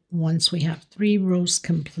you once we have 3 rows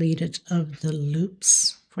completed of the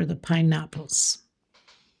loops for the pineapples.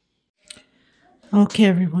 Okay,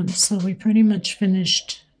 everyone, so we pretty much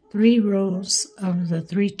finished 3 rows of the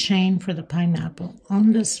 3 chain for the pineapple.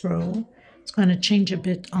 On this row, it's going to change a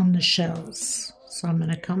bit on the shells. So I'm going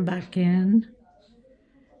to come back in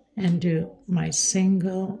and do my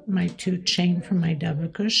single, my 2 chain for my double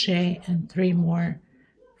crochet, and 3 more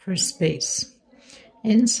for space.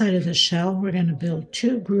 Inside of the shell, we're going to build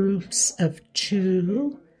 2 groups of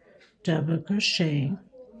 2 double crochet,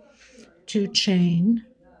 2 chain,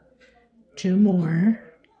 2 more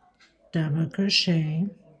double crochet,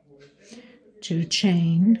 2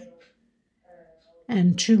 chain,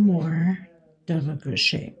 and 2 more double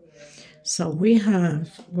crochet. So we're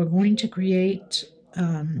going to create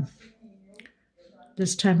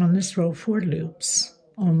this time on this row 4 loops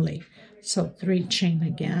only. So 3 chain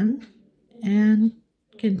again and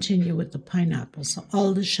continue with the pineapple. So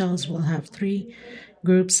all the shells will have 3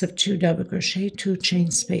 groups of 2 double crochet, 2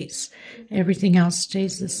 chain space. Everything else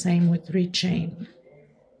stays the same with 3 chain.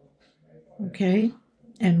 Okay,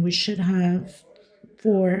 and we should have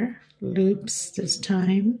 4 loops this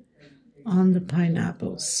time on the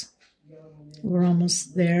pineapples. We're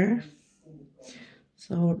almost there.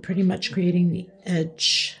 So we're pretty much creating the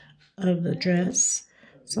edge of the dress.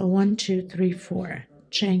 So 1, 2, 3, 4.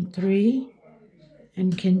 Chain 3,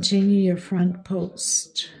 and continue your front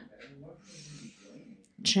post.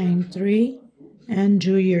 Chain 3 and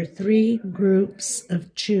do your 3 groups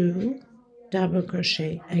of 2 double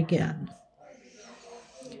crochet again.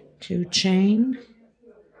 2 chain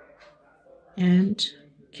and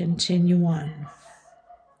continue on.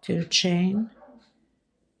 2 chain,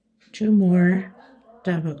 2 more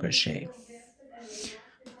double crochet.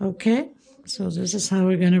 Okay, so this is how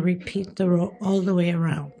we're going to repeat the row all the way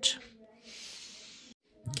around.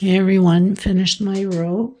 Okay, everyone, finished my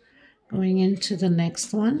row. Going into the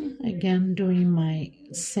next one, again doing my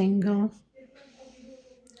single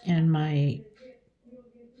and my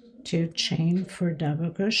 2 chain for double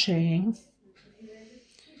crocheting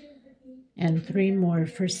and 3 more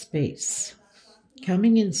for space.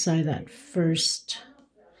 Coming inside that first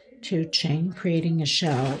 2 chain, creating a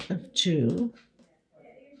shell of 2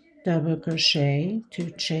 double crochet,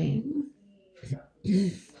 2 chain,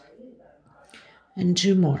 and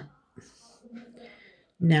 2 more.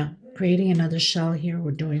 Now, creating another shell here,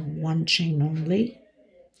 we're doing 1 chain only,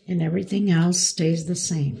 and everything else stays the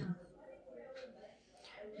same.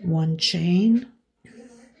 1 chain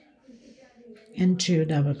and 2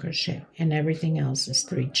 double crochet, and everything else is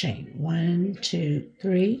 3 chain. 1, 2,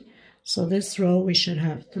 3. So this row we should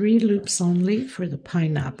have 3 loops only for the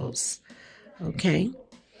pineapples. Okay,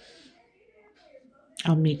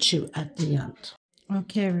 I'll meet you at the end.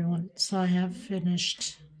 Okay, everyone, so I have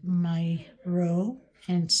finished my row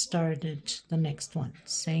and started the next one.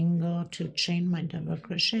 Single, 2 chain my double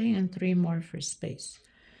crochet, and 3 more for space.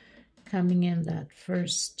 Coming in that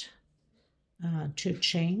first 2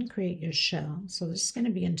 chain, create your shell. So this is going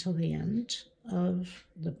to be until the end of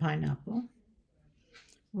the pineapple.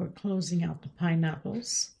 We're closing out the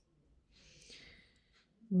pineapples.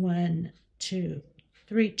 1, 2,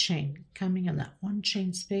 3 chain, coming in that 1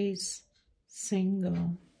 chain space,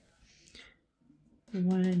 single,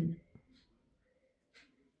 1,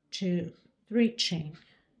 2, 3 chain,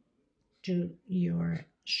 do your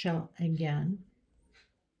shell again.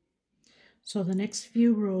 So the next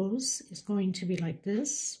few rows is going to be like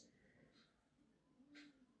this,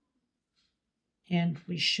 and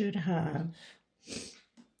we should have,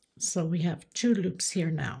 so we have 2 loops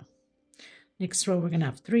here now. Next row we're going to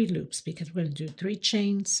have 3 loops because we're going to do 3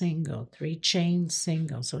 chain, single, 3 chain,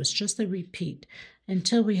 single. So it's just a repeat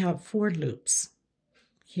until we have 4 loops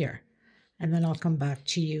here, and then I'll come back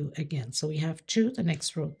to you again. So we have 2, the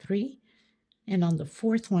next row 3, and on the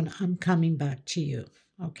 4th one I'm coming back to you.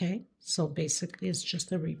 Okay, so basically it's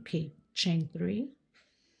just a repeat. Chain 3,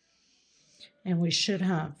 and we should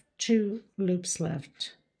have 2 loops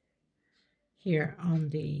left here on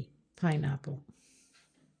the pineapple.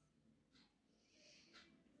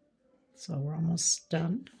 So we're almost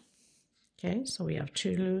done. Okay, so we have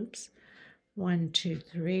 2 loops, 1, 2,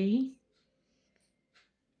 3,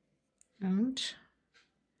 and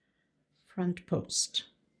front post.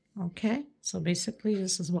 Okay, so basically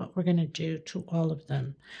this is what we're going to do to all of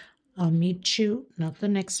them. I'll meet you, not the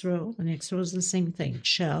next row. The next row is the same thing.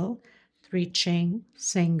 Shell, 3 chain,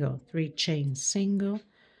 single, 3 chain, single,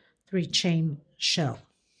 3 chain, shell.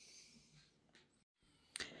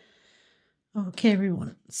 Okay,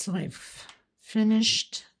 everyone, so I've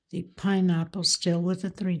finished the pineapple still with the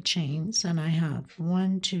 3 chains, and I have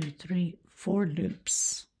 1, 2, 3, 4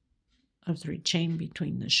 loops of 3 chain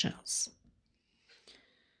between the shells.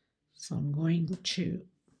 So I'm going to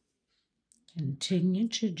continue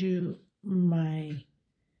to do my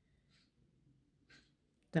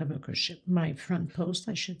double crochet, my front post,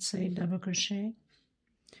 I should say, double crochet,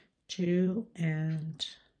 2 and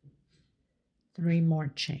 3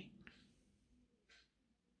 more chain.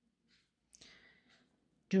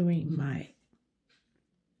 Doing my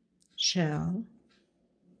shell,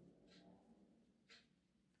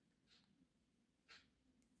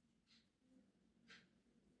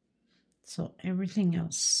 so everything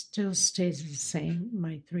else still stays the same,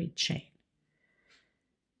 my 3 chain.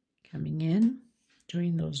 Coming in,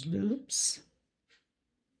 doing those loops,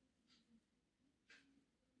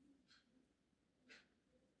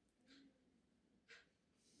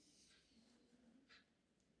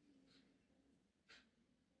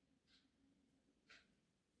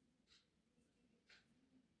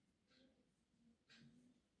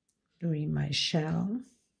 doing my shell,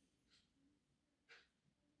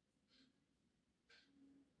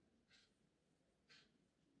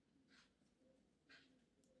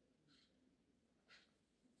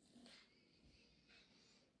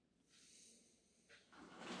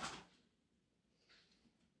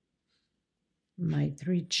 my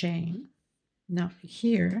 3 chain. Now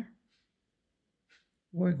here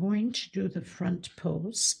we're going to do the front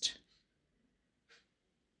post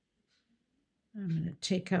I'm going to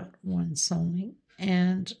take out once only,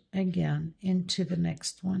 and again into the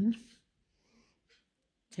next one.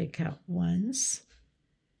 Take out once,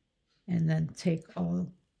 and then take all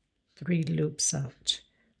 3 loops out.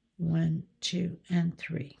 1, 2, and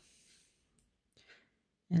 3.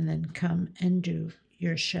 And then come and do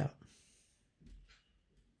your shell.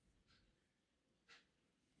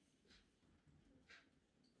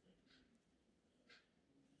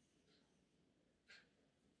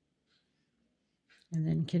 And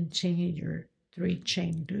then continue your 3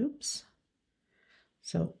 chain loops.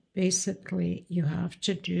 So basically you have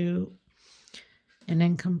to do an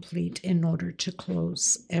incomplete in order to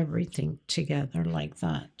close everything together like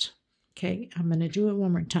that. Okay, I'm going to do it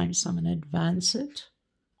one more time, so I'm going to advance it.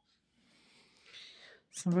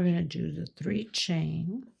 So we're going to do the 3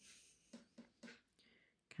 chain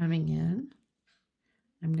coming in.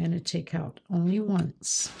 I'm going to take out only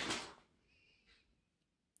once,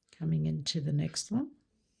 coming into the next one.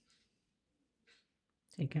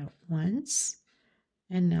 Take out once,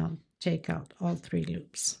 and now take out all 3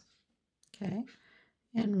 loops. Okay,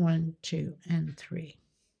 and 1, 2, and 3.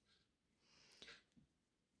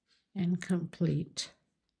 And complete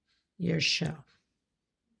your shell.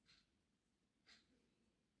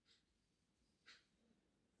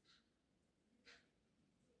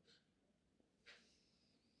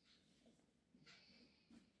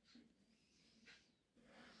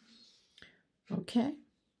 Okay,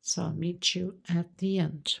 so I'll meet you at the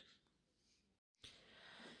end.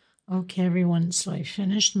 Okay, everyone, so I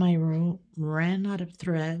finished my row, ran out of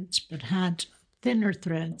threads, but had thinner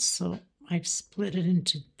threads, so I've split it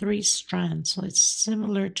into 3 strands, so it's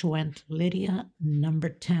similar to Aunt Lydia number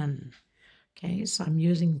 10. Okay, so I'm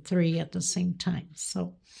using 3 at the same time.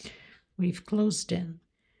 So we've closed in.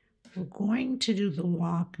 We're going to do the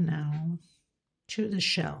walk now to the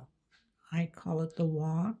shell. I call it the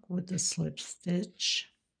walk with the slip stitch.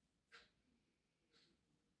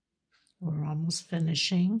 We're almost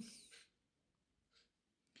finishing.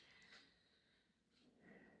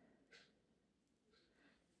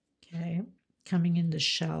 Okay, coming in the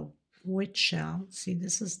shell with shell. See,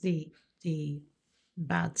 this is the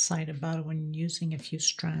bad side about it when using a few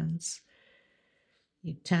strands.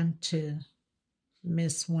 You tend to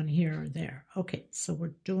miss one here or there. Okay, so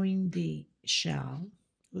we're doing the shell,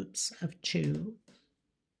 oops, of 2.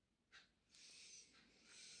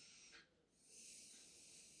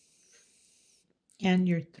 And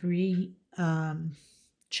your 3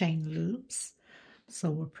 chain loops. So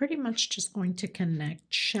we're pretty much just going to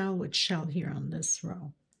connect shell with shell here on this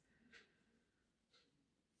row.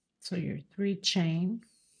 So your 3 chain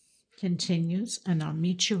continues, and I'll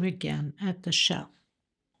meet you again at the shell.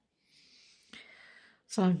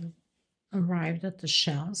 So I've arrived at the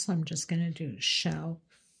shell, so I'm just going to do shell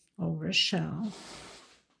over shell.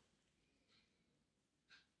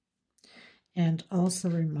 And also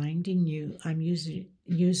reminding you, I'm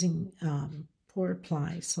using pour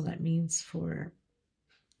ply, so that means for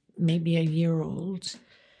maybe a year old,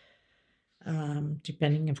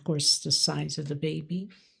 depending, of course, the size of the baby,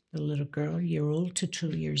 the little girl, year old to 2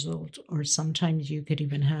 years old, or sometimes you could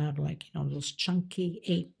even have, like, you know, those chunky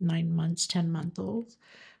 8, 9 months, 10-month-olds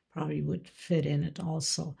probably would fit in it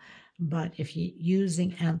also. But if you're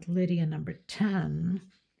using Aunt Lydia number 10,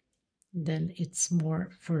 then it's more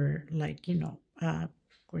for, like, you know, of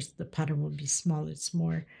course the pattern will be small. It's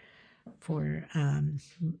more for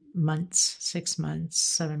months, 6 months,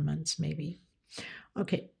 7 months maybe.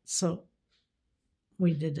 Okay, so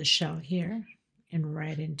we did the shell here and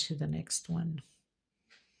right into the next one.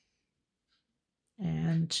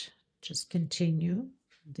 And just continue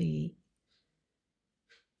the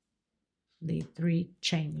 3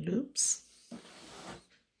 chain loops.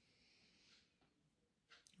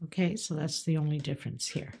 Okay, so that's the only difference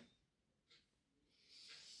here.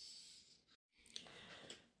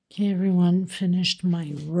 Okay, everyone, finished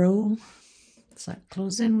my row. So I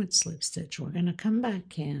close in with slip stitch. We're going to come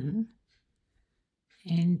back in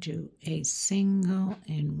and do a single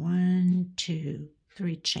in 1, 2,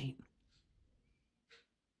 3 chain.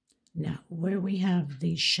 Now, where we have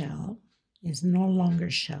the shell is no longer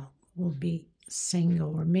shell, will be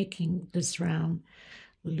single. We're making this round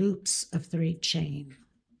loops of 3 chain.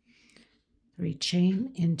 3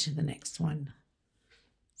 chain into the next one.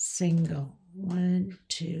 Single, 1,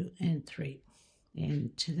 2, and 3.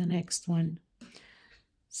 Into the next one.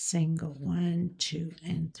 Single, 1, 2,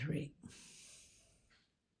 and 3.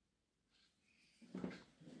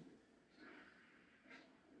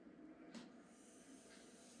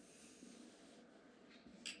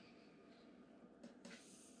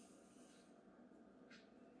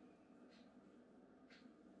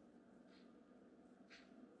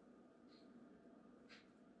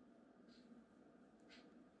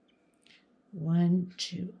 1,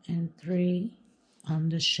 2, and 3 on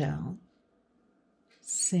the shell,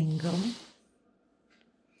 single,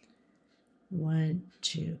 1,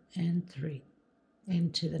 2, and 3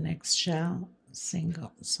 into the next shell,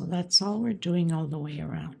 single. So that's all we're doing all the way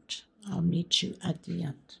around. I'll meet you at the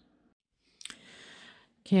end.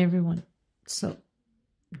 Okay, everyone, so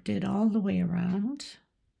did all the way around.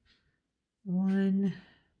 1,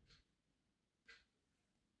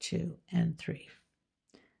 2, and 3.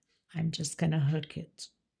 I'm just going to hook it.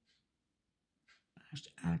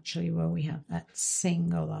 Actually, well, we have that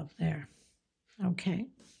single up there. Okay.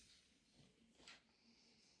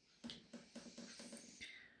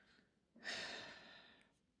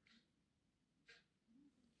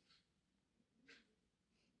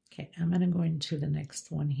 Okay, I'm going to go into the next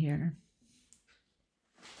one here.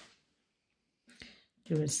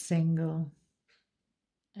 Do a single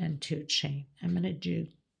and 2 chain. I'm going to do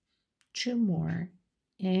 2 more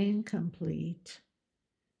incomplete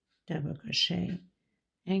double crochet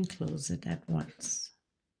and close it at once.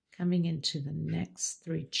 Coming into the next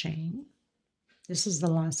 3 chain. This is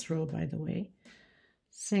the last row, by the way.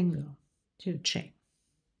 Single, 2 chain,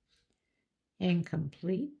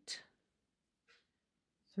 incomplete,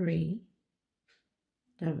 3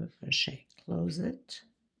 double crochet, close it,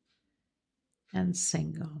 and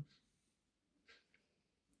single,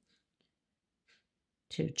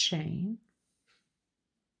 2 chain,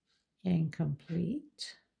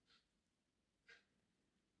 incomplete,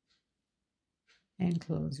 and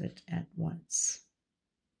close it at once.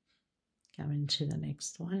 Come into the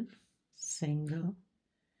next one, single,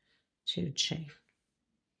 2 chain,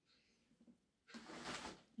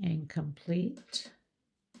 incomplete,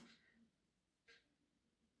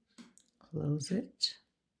 close it,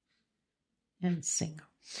 and single.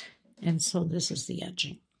 And so this is the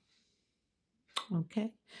edging.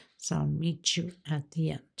 Okay, so I'll meet you at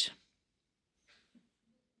the end.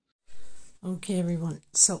 Okay, everyone,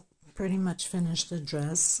 so pretty much finished the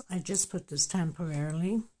dress. I just put this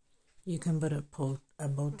temporarily. You can put a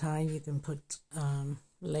bow tie, you can put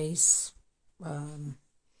lace,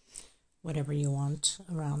 whatever you want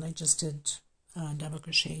around. I just did double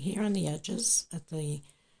crochet here on the edges. At the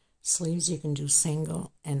sleeves you can do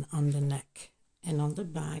single, and on the neck. And on the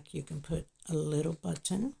back you can put a little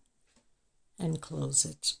button and close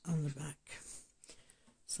it on the back.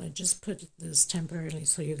 So I just put this temporarily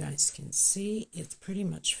so you guys can see. It's pretty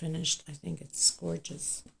much finished. I think it's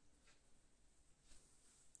gorgeous.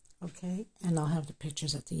 Okay, and I'll have the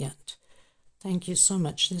pictures at the end. Thank you so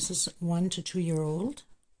much. This is 1 to 2 year old.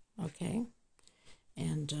 Okay,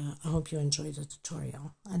 and I hope you enjoyed the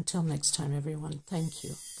tutorial. Until next time, everyone, thank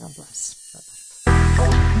you. God bless.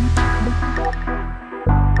 Bye-bye.